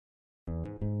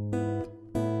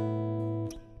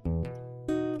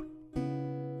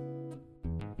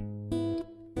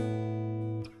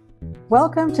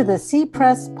Welcome to the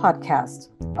SeaPres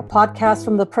podcast, a podcast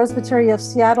from the Presbytery of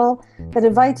Seattle that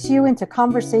invites you into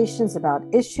conversations about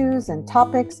issues and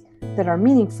topics that are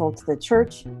meaningful to the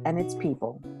church and its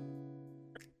people.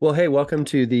 Well, hey, welcome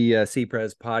to the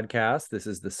SeaPres podcast. This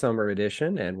is the summer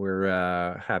edition, and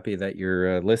we're happy that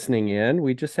you're listening in.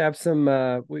 We just have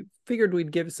we figured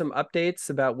we'd give some updates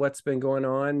about what's been going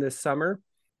on this summer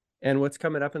and what's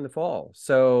coming up in the fall.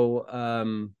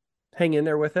 So hang in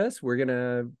there with us. We're going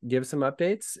to give some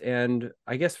updates. And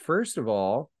I guess, first of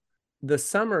all, the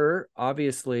summer,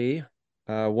 obviously,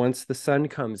 once the sun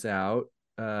comes out,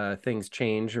 things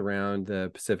change around the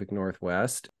Pacific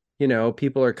Northwest. You know,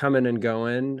 people are coming and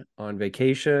going on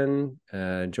vacation,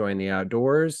 enjoying the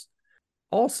outdoors.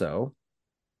 Also,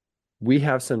 we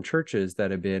have some churches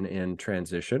that have been in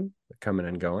transition, coming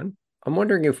and going. I'm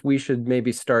wondering if we should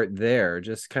maybe start there,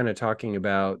 just kind of talking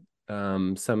about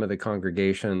some of the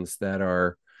congregations that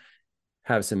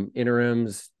have some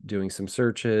interims, doing some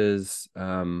searches.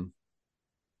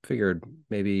 Figured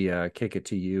maybe kick it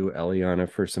to you, Eliana,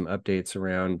 for some updates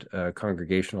around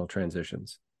congregational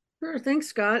transitions. Sure, thanks,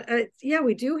 Scott. Yeah,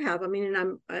 we do have. I mean,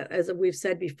 and as we've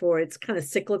said before, it's kind of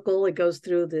cyclical. It goes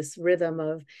through this rhythm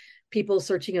of people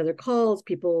searching other calls,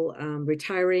 people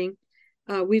retiring.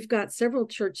 We've got several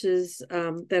churches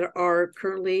that are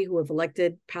currently who have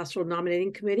elected pastoral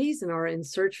nominating committees and are in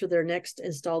search for their next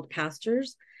installed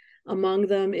pastors. Among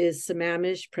them is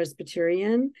Sammamish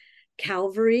Presbyterian,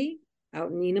 Calvary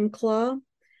out in Enumclaw,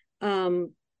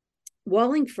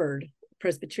 Wallingford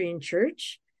Presbyterian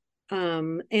Church,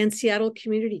 and Seattle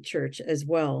Community Church as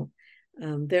well.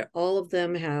 All of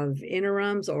them have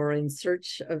interims or in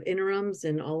search of interims,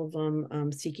 and all of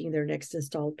them seeking their next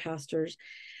installed pastors.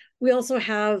 We also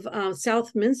have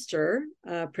Southminster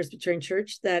Presbyterian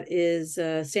Church that is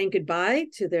saying goodbye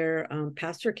to their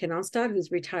pastor, Ken Onstad,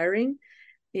 who's retiring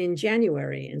in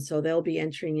January. And so they'll be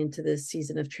entering into this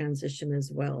season of transition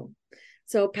as well.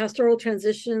 So pastoral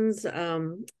transitions,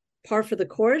 par for the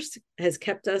course, has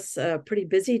kept us pretty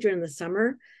busy during the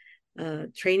summer,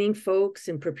 training folks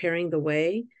and preparing the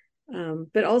way.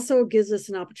 But also gives us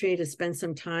an opportunity to spend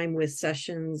some time with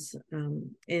sessions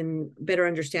in better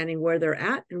understanding where they're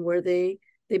at and where they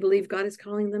believe God is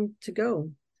calling them to go.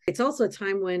 It's also a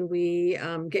time when we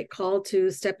get called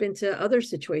to step into other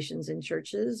situations in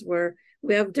churches where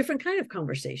we have different kind of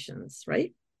conversations,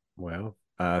 right? Well,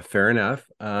 fair enough.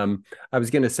 I was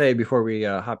going to say before we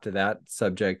hop to that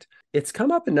subject, it's come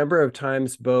up a number of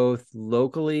times, both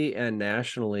locally and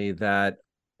nationally,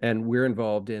 and we're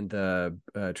involved in the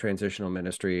transitional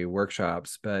ministry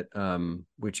workshops, but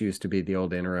which used to be the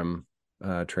old interim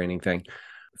training thing.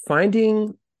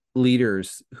 Finding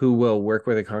leaders who will work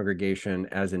with a congregation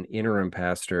as an interim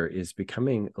pastor is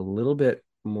becoming a little bit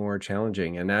more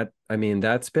challenging. And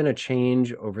that's been a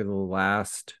change over the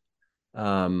last,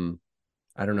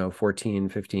 14,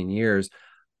 15 years.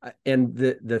 And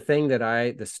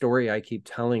the story I keep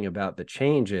telling about the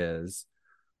change is,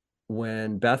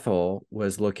 when Bethel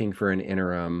was looking for an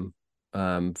interim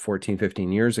 14,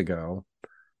 15 years ago,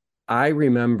 I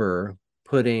remember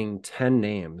putting 10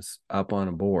 names up on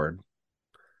a board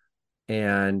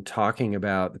and talking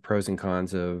about the pros and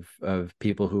cons of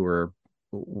people who were,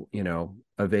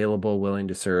 available, willing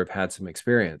to serve, had some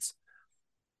experience.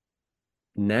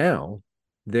 Now,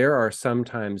 there are some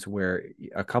times where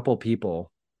a couple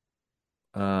people,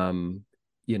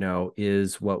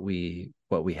 is what we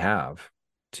have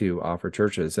to offer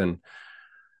churches. And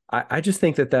I just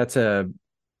think that's I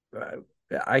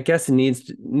guess it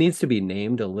needs to be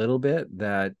named a little bit,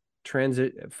 that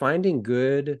finding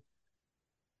good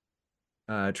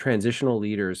transitional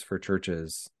leaders for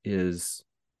churches is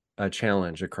a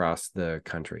challenge across the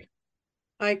country.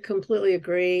 I completely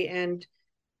agree. And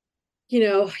you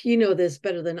know this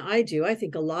better than I do. I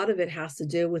think a lot of it has to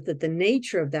do with that the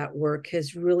nature of that work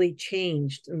has really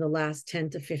changed in the last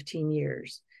 10 to 15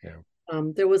 years. Yeah.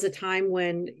 There was a time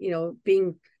when,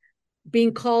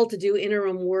 being called to do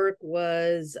interim work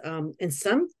was in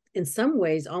some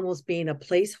ways almost being a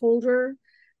placeholder.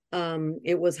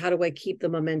 It was, how do I keep the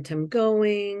momentum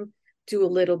going? Do a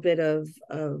little bit of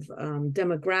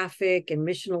demographic and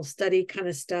missional study kind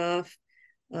of stuff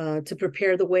to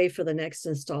prepare the way for the next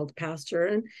installed pastor.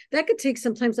 And that could take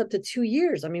sometimes up to 2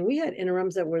 years. I mean, we had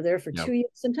interims that were there for 2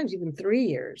 years, sometimes even 3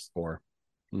 years. 4.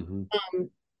 Mm-hmm.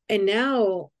 And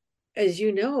now, as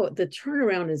you know, the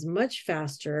turnaround is much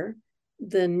faster.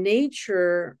 The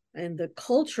nature and the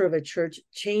culture of a church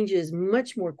changes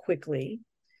much more quickly.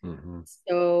 Mm-hmm.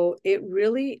 So it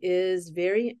really is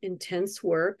very intense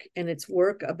work, and it's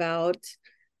work about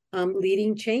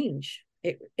leading change.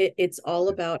 It's all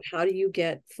about how do you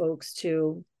get folks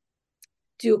to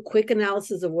do a quick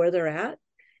analysis of where they're at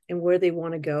and where they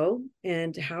want to go,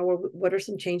 and what are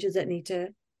some changes that need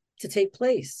to take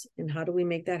place, and how do we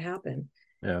make that happen?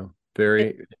 Yeah,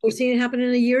 and we're seeing it happen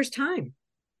in a year's time.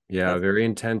 Yeah, very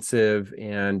intensive,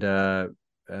 and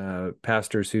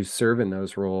pastors who serve in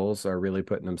those roles are really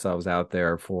putting themselves out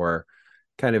there for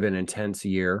kind of an intense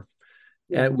year,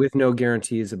 and with no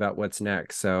guarantees about what's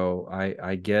next. So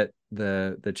I get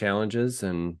the challenges,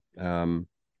 and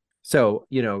so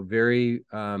very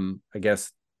I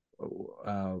guess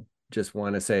just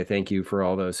want to say thank you for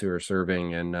all those who are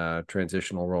serving in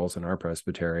transitional roles in our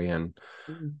presbytery, and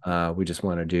we just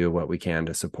want to do what we can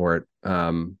to support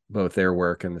both their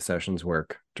work and the session's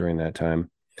work during that time.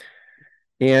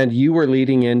 And you were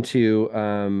leading into,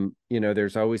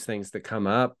 there's always things that come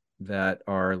up that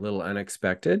are a little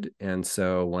unexpected. And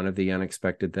so one of the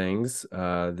unexpected things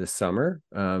this summer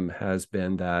has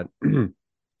been that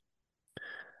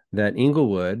that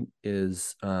Inglewood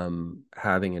is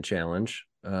having a challenge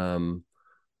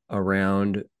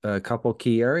around a couple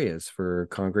key areas for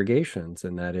congregations,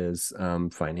 and that is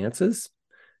finances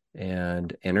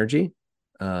and energy.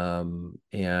 So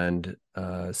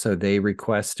they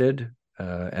requested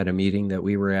at a meeting that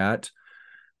we were at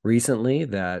recently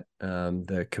that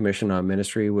the Commission on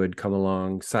Ministry would come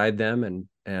alongside them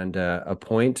and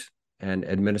appoint an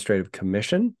administrative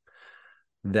commission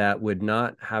that would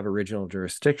not have original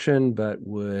jurisdiction, but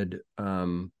would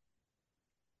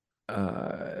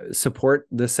support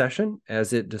the session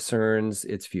as it discerns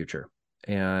its future.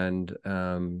 And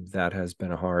that has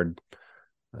been a hard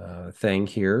thing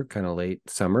here, kind of late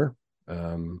summer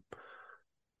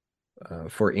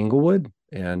for Inglewood,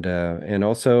 and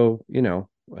also,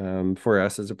 for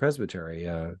us as a presbytery.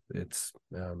 It's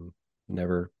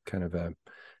never kind of a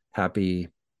happy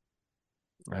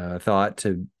thought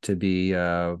to be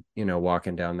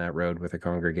walking down that road with a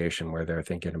congregation where they're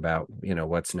thinking about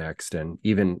what's next, and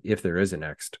even if there is a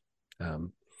next.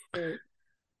 Right.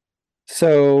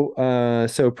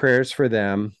 So prayers for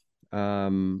them.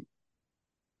 And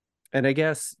I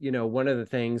guess one of the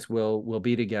things we'll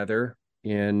be together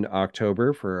in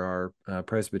October for our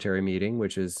presbytery meeting,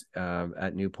 which is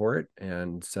at Newport,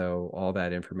 and so all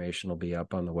that information will be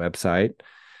up on the website.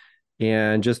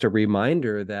 And just a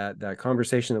reminder that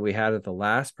conversation that we had at the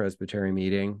last presbytery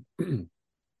meeting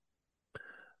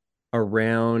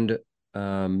around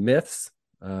myths,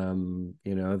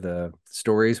 the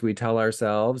stories we tell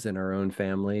ourselves in our own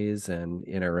families and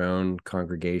in our own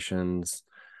congregations,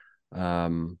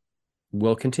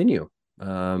 will continue.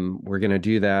 We're going to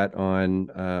do that on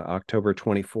October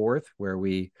 24th, where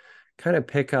we kind of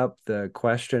pick up the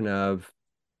question of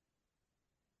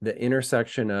the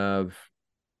intersection of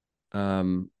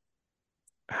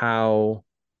how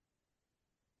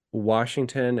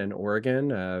Washington and Oregon,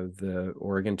 the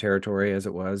Oregon Territory as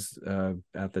it was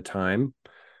at the time,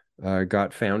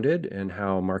 got founded, and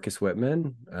how Marcus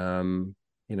Whitman,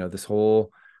 this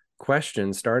whole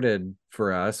question started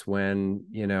for us when,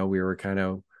 we were kind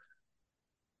of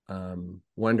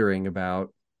wondering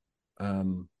about,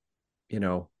 what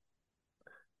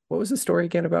was the story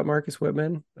again about Marcus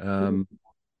Whitman?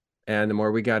 And the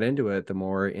more we got into it, the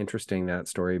more interesting that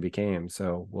story became.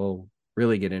 So we'll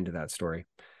really get into that story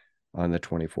on the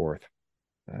 24th.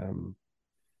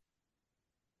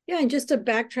 Yeah, and just to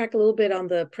backtrack a little bit on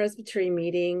the presbytery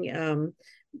meeting,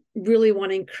 really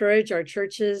want to encourage our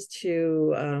churches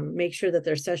to make sure that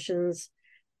their sessions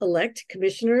elect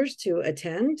commissioners to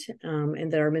attend,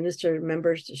 and that our minister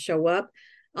members show up.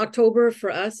 October for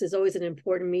us is always an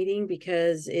important meeting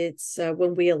because it's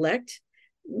when we elect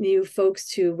new folks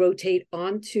to rotate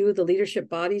onto the leadership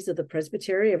bodies of the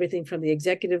presbytery, everything from the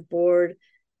executive board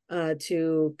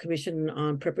to Commission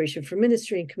on Preparation for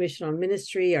Ministry and Commission on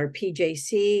Ministry, our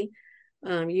PJC,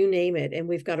 you name it. And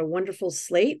we've got a wonderful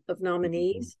slate of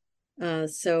nominees.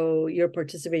 So your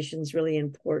participation is really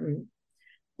important.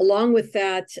 Along with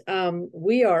that,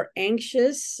 we are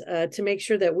anxious to make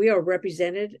sure that we are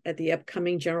represented at the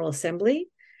upcoming General Assembly,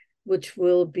 which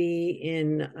will be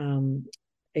in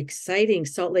exciting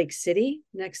Salt Lake City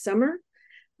next summer.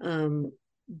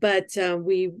 But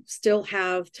we still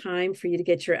have time for you to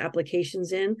get your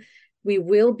applications in. We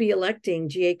will be electing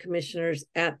GA commissioners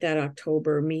at that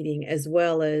October meeting, as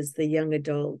well as the young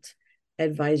adult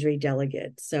advisory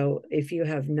delegate. So if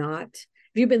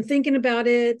you've been thinking about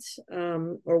it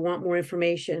or want more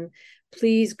information,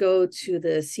 please go to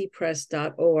the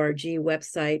SeaPres.org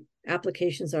website.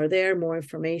 Applications are there, more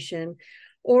information.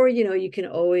 Or, you can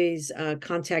always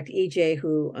contact EJ,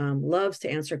 who loves to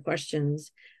answer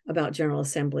questions about General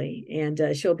Assembly, and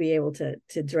she'll be able to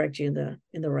direct you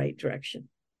in the right direction.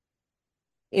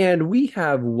 And we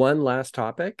have one last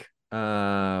topic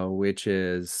which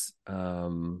is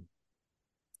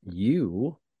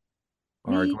you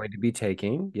are Me? going to be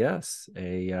taking, yes,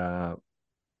 I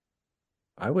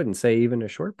wouldn't say even a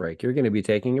short break. You're going to be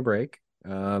taking a break.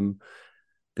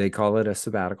 They call it a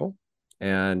sabbatical.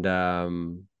 And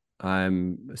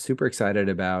I'm super excited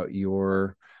about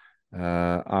your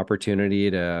opportunity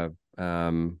to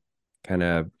kind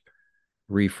of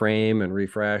reframe and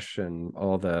refresh and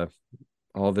all the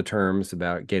terms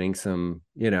about getting some,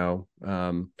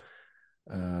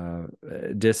 uh,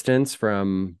 distance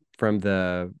from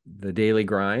the daily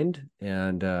grind.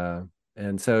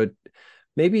 And so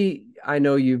maybe, I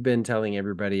know you've been telling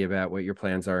everybody about what your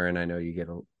plans are, and I know you get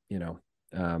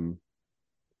um,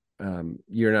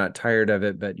 you're not tired of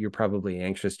it, but you're probably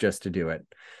anxious just to do it.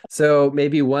 So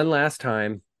maybe one last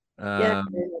time, Yeah.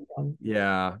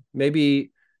 yeah,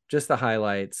 maybe just the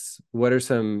highlights. What are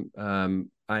some,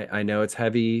 I know it's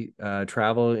heavy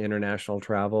travel, international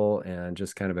travel, and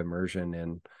just kind of immersion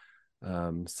in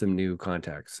some new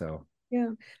context. So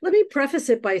Yeah. Let me preface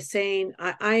it by saying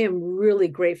I am really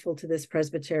grateful to this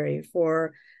presbytery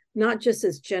for not just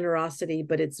its generosity,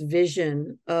 but its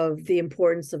vision of the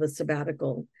importance of a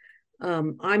sabbatical.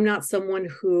 I'm not someone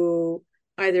who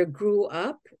either grew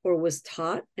up or was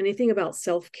taught anything about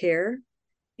self-care,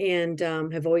 and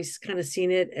have always kind of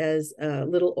seen it as a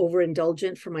little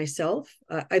overindulgent for myself.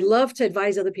 I love to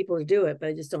advise other people to do it, but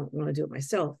I just don't want to do it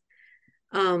myself.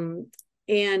 Um,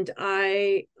 and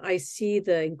I see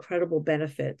the incredible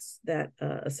benefits that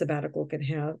a sabbatical can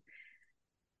have.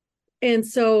 And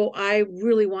so I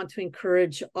really want to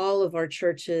encourage all of our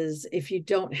churches, if you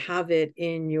don't have it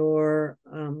in your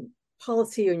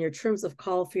policy or in your terms of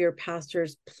call for your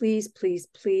pastors, please, please,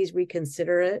 please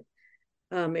reconsider it.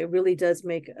 It really does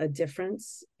make a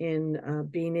difference in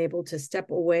being able to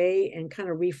step away and kind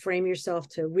of reframe yourself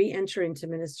to re-enter into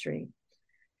ministry.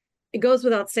 It goes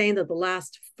without saying that the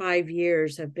last 5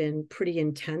 years have been pretty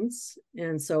intense.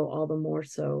 And so all the more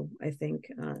so, I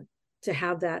think, to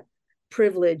have that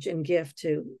privilege and gift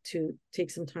to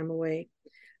take some time away.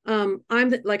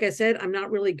 Like I said, I'm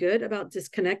not really good about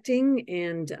disconnecting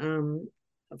and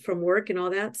from work and all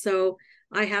that. So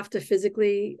I have to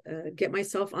physically get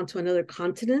myself onto another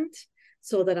continent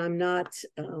so that I'm not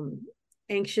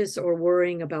anxious or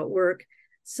worrying about work.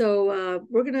 So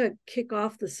we're going to kick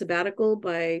off the sabbatical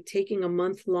by taking a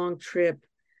month-long trip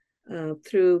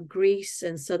through Greece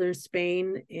and southern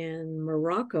Spain and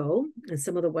Morocco and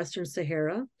some of the Western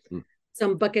Sahara.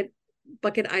 Some bucket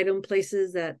item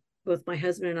places that both my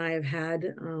husband and I have had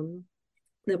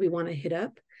that we want to hit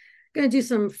up. Going to do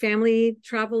some family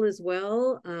travel as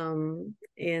well.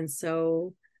 And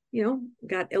so,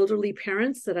 got elderly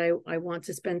parents that I want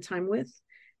to spend time with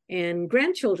and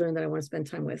grandchildren that I want to spend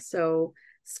time with. So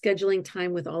scheduling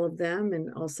time with all of them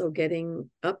and also getting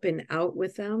up and out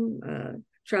with them,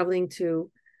 traveling to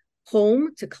home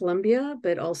to Colombia,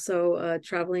 but also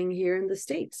traveling here in the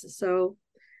States. So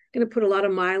going to put a lot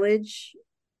of mileage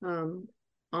on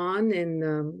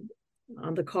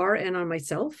the car and on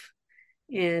myself.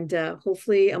 And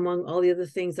hopefully, among all the other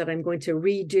things that I'm going to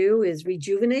redo, is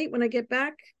rejuvenate when I get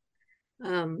back.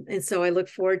 And so I look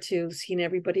forward to seeing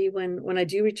everybody when I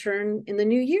do return in the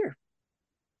new year.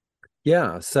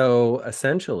 yeah, so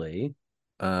essentially,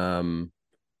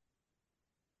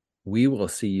 we will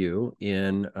see you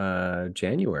in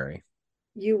January.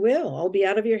 You will. I'll be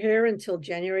out of your hair until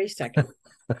January 2nd.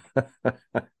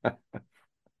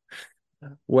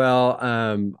 Well,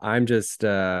 I'm just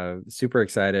super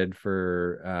excited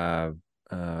for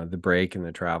the break and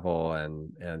the travel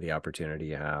and the opportunity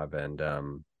you have, and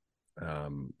I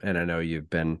know you've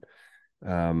been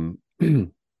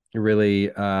really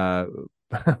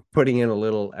putting in a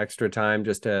little extra time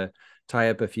just to tie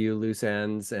up a few loose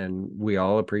ends, and we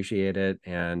all appreciate it.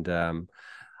 And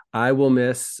I will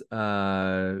miss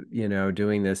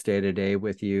doing this day to day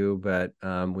with you, but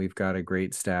we've got a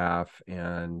great staff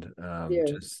and Yeah.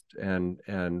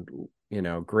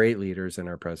 great leaders in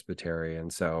our presbytery.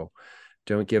 And so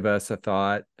don't give us a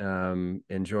thought.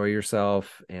 Enjoy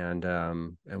yourself, and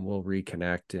we'll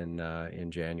reconnect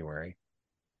in January.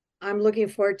 I'm looking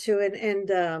forward to it.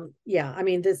 And yeah, I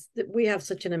mean, we have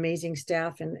such an amazing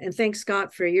staff, and thanks,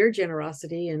 Scott, for your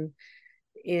generosity and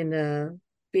in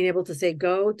being able to say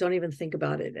go. Don't even think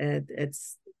about it.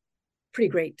 It's pretty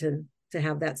great to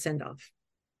have that send off.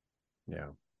 Yeah.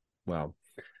 Well,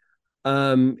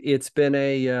 it's been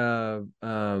a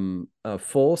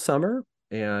full summer,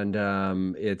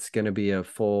 and it's going to be a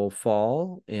full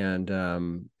fall, and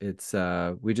it's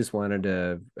we just wanted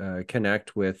to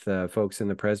connect with folks in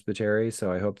the presbytery. So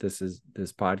I hope this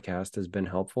podcast has been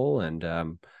helpful, and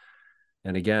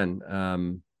again,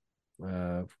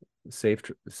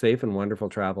 safe and wonderful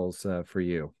travels for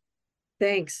you.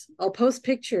 Thanks. I'll post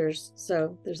pictures,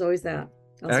 so there's always that.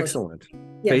 Excellent.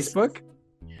 Yes. Facebook?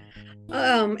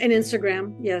 And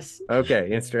Instagram. Yes. Okay,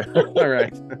 Instagram. All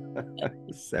right.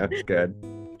 Sounds good.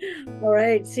 All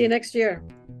right. See you next year.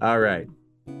 All right.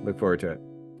 Look forward to it.